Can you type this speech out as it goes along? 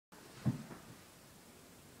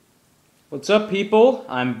What's up, people?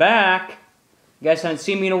 I'm back. You guys haven't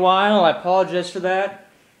seen me in a while. I apologize for that.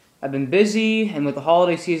 I've been busy, and with the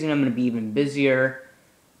holiday season, I'm going to be even busier.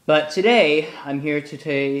 But today, I'm here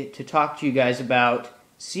to talk to you guys about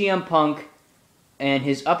CM Punk and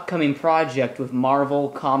his upcoming project with Marvel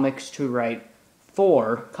Comics to write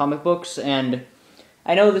Thor comic books. And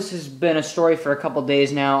I know this has been a story for a couple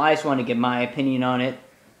days now. I just want to give my opinion on it.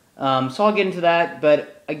 So I'll get into that.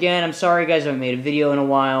 But again, I'm sorry, guys, I haven't made a video in a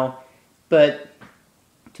while. But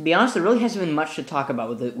to be honest, there really hasn't been much to talk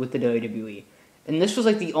about with the WWE, and this was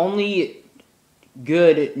like the only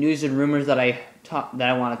good news and rumors that I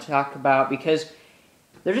want to talk about, because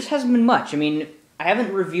there just hasn't been much. I mean, I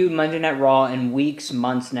haven't reviewed Monday Night Raw in weeks,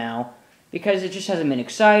 months now, because it just hasn't been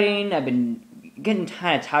exciting. I've been getting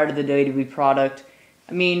kind of tired of the WWE product.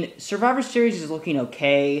 I mean, Survivor Series is looking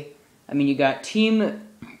okay. I mean, you got Team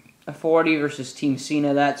Authority versus Team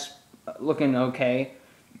Cena. That's looking okay.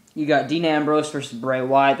 You got Dean Ambrose versus Bray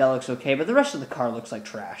Wyatt. That looks okay, but the rest of the card looks like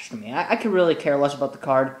trash to me. I could really care less about the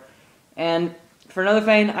card. And for another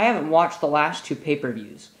thing, I haven't watched the last two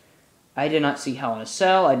pay-per-views. I did not see Hell in a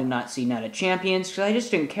Cell. I did not see Night of Champions, because I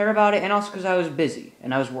just didn't care about it, and also because I was busy,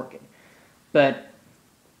 and I was working. But,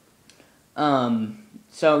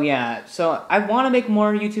 so yeah. So I want to make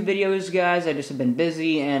more YouTube videos, guys. I just have been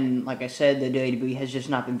busy, and like I said, the WWE has just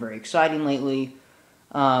not been very exciting lately.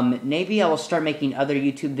 Maybe I will start making other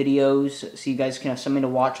YouTube videos so you guys can have something to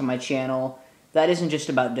watch on my channel that isn't just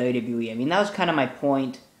about WWE. I mean, that was kind of my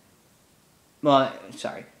point. Well,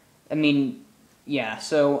 sorry. I mean, yeah,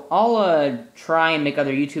 so I'll try and make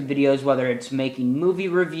other YouTube videos, whether it's making movie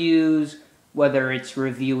reviews, whether it's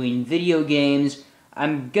reviewing video games.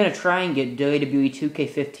 I'm going to try and get WWE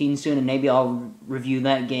 2K15 soon, and maybe I'll review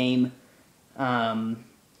that game. I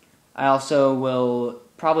also will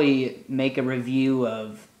probably make a review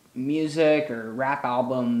of music or rap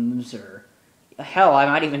albums, or hell, I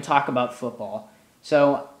might even talk about football.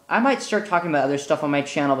 So I might start talking about other stuff on my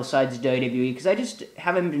channel besides WWE, because I just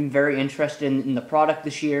haven't been very interested in the product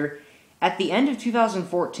this year. At the end of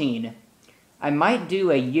 2014, I might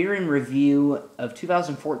do a year in review of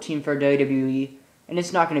 2014 for WWE, and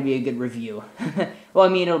it's not going to be a good review. Well, I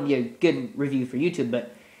mean, it'll be a good review for YouTube,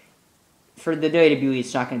 but for the WWE,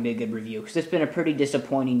 it's not going to be a good review, because it's been a pretty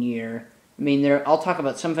disappointing year. I mean, I'll talk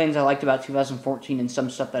about some things I liked about 2014 and some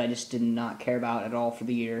stuff that I just did not care about at all for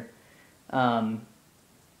the year.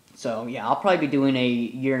 So, yeah, I'll probably be doing a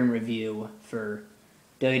year in review for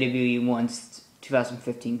WWE once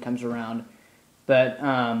 2015 comes around. But,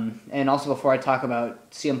 and also before I talk about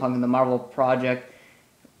CM Punk and the Marvel project,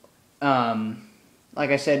 like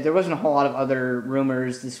I said, there wasn't a whole lot of other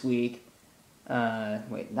rumors this week.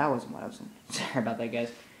 Wait, that wasn't what I was saying. Sorry about that, guys.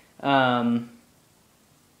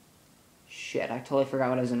 Shit, I totally forgot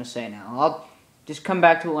what I was going to say now. I'll just come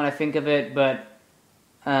back to it when I think of it, but,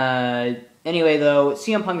 anyway, though,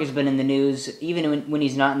 CM Punk has been in the news, even when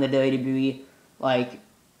he's not in the WWE. Like,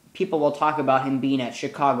 people will talk about him being at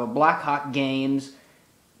Chicago Blackhawk games.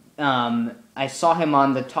 I saw him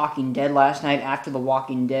on The Talking Dead last night after The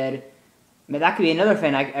Walking Dead. I mean, that could be another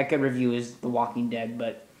thing I could review, is The Walking Dead,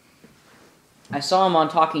 but I saw him on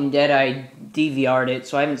Talking Dead. I DVR'd it,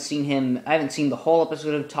 so I haven't seen the whole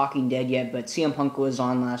episode of Talking Dead yet, but CM Punk was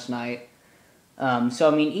on last night. So,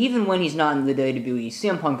 I mean, even when he's not in the WWE,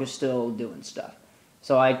 CM Punk is still doing stuff.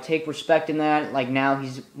 So I take respect in that. Like, now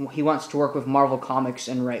he wants to work with Marvel Comics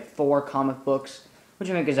and write Thor comic books, which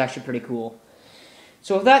I think is actually pretty cool.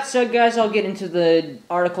 So with that said, guys, I'll get into the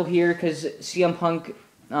article here, because CM Punk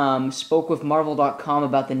spoke with Marvel.com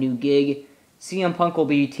about the new gig. CM Punk will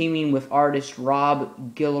be teaming with artist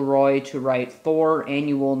Rob Gilroy to write Thor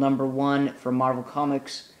Annual #1 for Marvel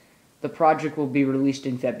Comics. The project will be released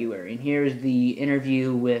in February, and here's the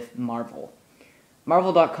interview with Marvel.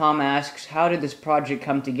 Marvel.com asks, how did this project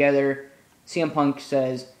come together? CM Punk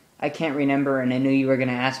says, I can't remember, and I knew you were going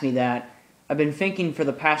to ask me that. I've been thinking for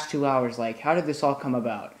the past 2 hours, like, how did this all come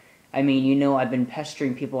about? I mean, you know, I've been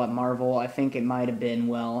pestering people at Marvel. I think it might have been,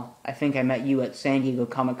 well, I think I met you at San Diego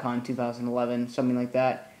Comic-Con 2011, something like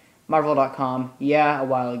that. Marvel.com, yeah, a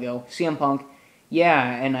while ago. CM Punk,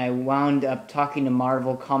 yeah, and I wound up talking to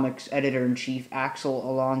Marvel Comics editor-in-chief Axel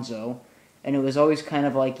Alonso, and it was always kind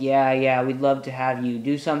of like, yeah, we'd love to have you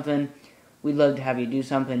do something.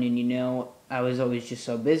 And, you know, I was always just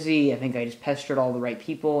so busy. I think I just pestered all the right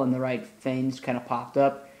people, and the right things kind of popped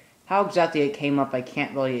up. How exactly it came up, I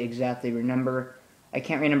can't really exactly remember. I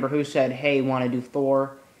can't remember who said, hey, want to do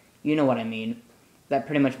Thor? You know what I mean. That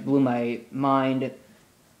pretty much blew my mind.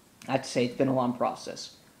 I have to say, it's been a long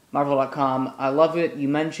process. Marvel.com, I love it. You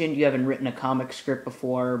mentioned you haven't written a comic script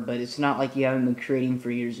before, but it's not like you haven't been creating for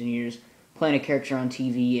years and years. playing a character on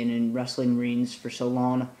TV and in wrestling rings for so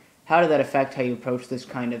long, how did that affect how you approach this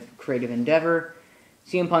kind of creative endeavor?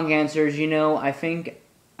 CM Punk answers, I think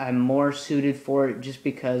I'm more suited for it just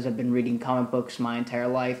because I've been reading comic books my entire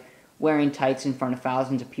life, wearing tights in front of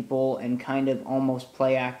thousands of people, and kind of almost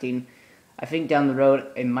play acting. I think down the road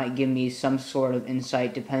it might give me some sort of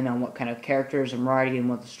insight depending on what kind of characters I'm writing and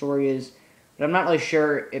what the story is, but I'm not really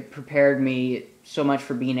sure it prepared me so much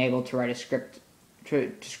for being able to write a script,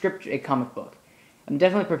 to script a comic book. I'm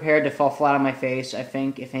definitely prepared to fall flat on my face. I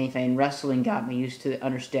think, if anything, wrestling got me used to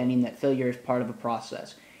understanding that failure is part of a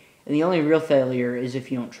process, and the only real failure is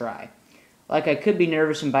if you don't try. Like, I could be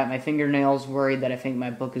nervous and bite my fingernails, worried that I think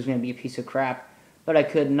my book is going to be a piece of crap, but I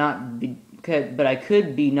could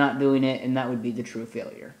be not doing it, and that would be the true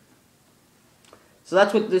failure. So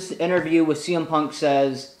that's what this interview with CM Punk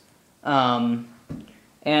says. And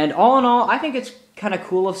all in all, I think it's kind of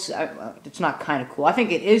cool. It's not kind of cool. I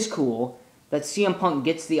think it is cool that CM Punk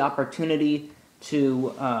gets the opportunity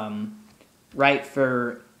to write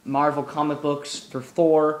for Marvel comic books, for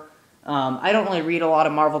Thor. I don't really read a lot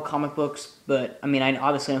of Marvel comic books, but I mean, I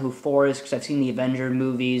obviously know who Thor is because I've seen the Avenger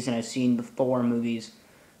movies and I've seen the Thor movies.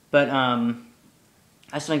 But I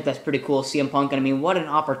just think that's pretty cool, CM Punk. And I mean, what an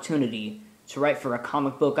opportunity to write for a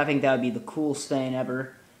comic book. I think that would be the coolest thing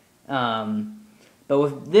ever. But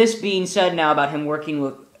with this being said now about him working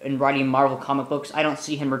with and writing Marvel comic books, I don't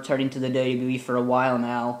see him returning to the WWE for a while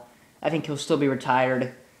now. I think he'll still be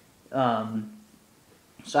retired. So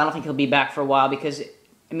I don't think he'll be back for a while because,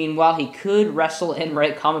 I mean, while he could wrestle and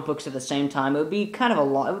write comic books at the same time, it would be kind of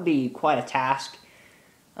it would be quite a task.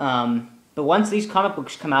 But once these comic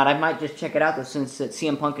books come out, I might just check it out, since that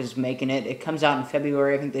CM Punk is making it. It comes out in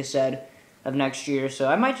February, I think they said, of next year. So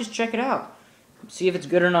I might just check it out, see if it's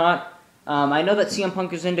good or not. I know that CM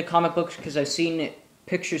Punk is into comic books because I've seen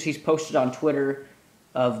pictures he's posted on Twitter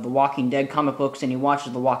of the Walking Dead comic books, and he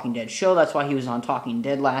watches the Walking Dead show. That's why he was on Talking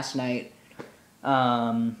Dead last night.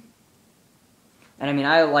 And I mean,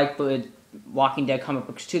 I like the Walking Dead comic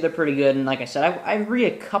books too. They're pretty good. And like I said, I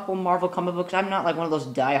read a couple Marvel comic books. I'm not like one of those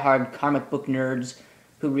diehard comic book nerds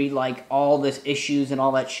who read like all this issues and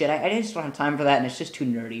all that shit. I just don't have time for that, and it's just too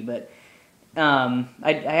nerdy. But I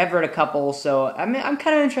have read a couple, so I'm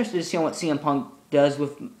kind of interested to see what CM Punk does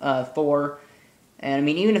with Thor. And I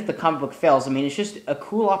mean, even if the comic book fails, I mean, it's just a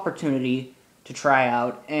cool opportunity to try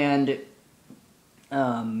out. And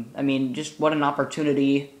I mean, just what an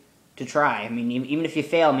opportunity to try. I mean, even if you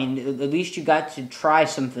fail, I mean, at least you got to try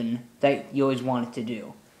something that you always wanted to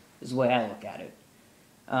do, is the way I look at it.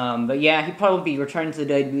 But yeah, he probably won't be returning to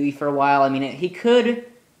the WWE for a while. I mean, he could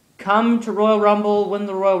come to Royal Rumble, win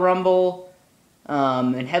the Royal Rumble,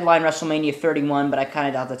 and headline WrestleMania 31, but I kind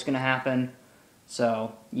of doubt that's going to happen.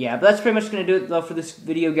 So, yeah, but that's pretty much going to do it, though, for this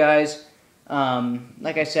video, guys.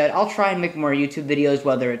 Like I said, I'll try and make more YouTube videos,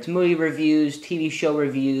 whether it's movie reviews, TV show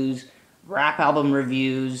reviews, rap album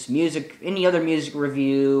reviews, music, any other music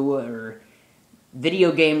review, or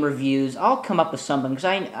video game reviews. I'll come up with something, because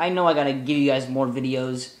I know I got to give you guys more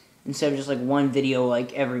videos instead of just like one video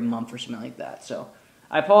like every month or something like that. So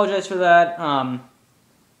I apologize for that.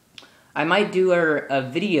 I might do a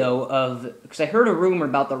video of, because I heard a rumor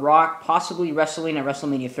about The Rock possibly wrestling at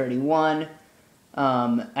WrestleMania 31.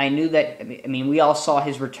 I knew that, I mean, we all saw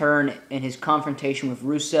his return and his confrontation with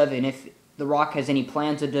Rusev, and if The Rock has any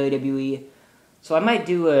plans with WWE. So I might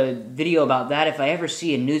do a video about that if I ever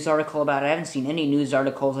see a news article about it. I haven't seen any news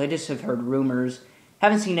articles. I just have heard rumors.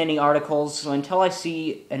 Haven't seen any articles. So until I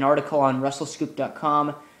see an article on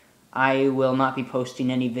wrestlescoop.com, I will not be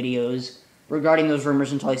posting any videos regarding those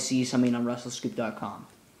rumors until I see something on wrestlescoop.com.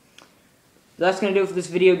 So that's going to do it for this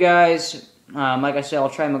video, guys. Like I said, I'll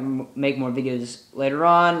try and make more videos later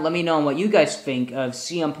on. Let me know what you guys think of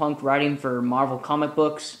CM Punk writing for Marvel comic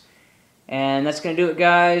books. And that's going to do it,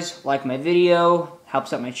 guys. Like my video,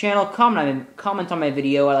 helps out my channel. Comment on my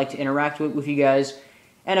video. I like to interact with you guys.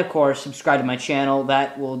 And, of course, subscribe to my channel.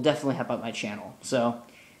 That will definitely help out my channel. So,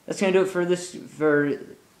 that's going to do it for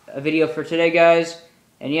a video for today, guys.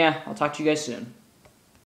 And, yeah, I'll talk to you guys soon.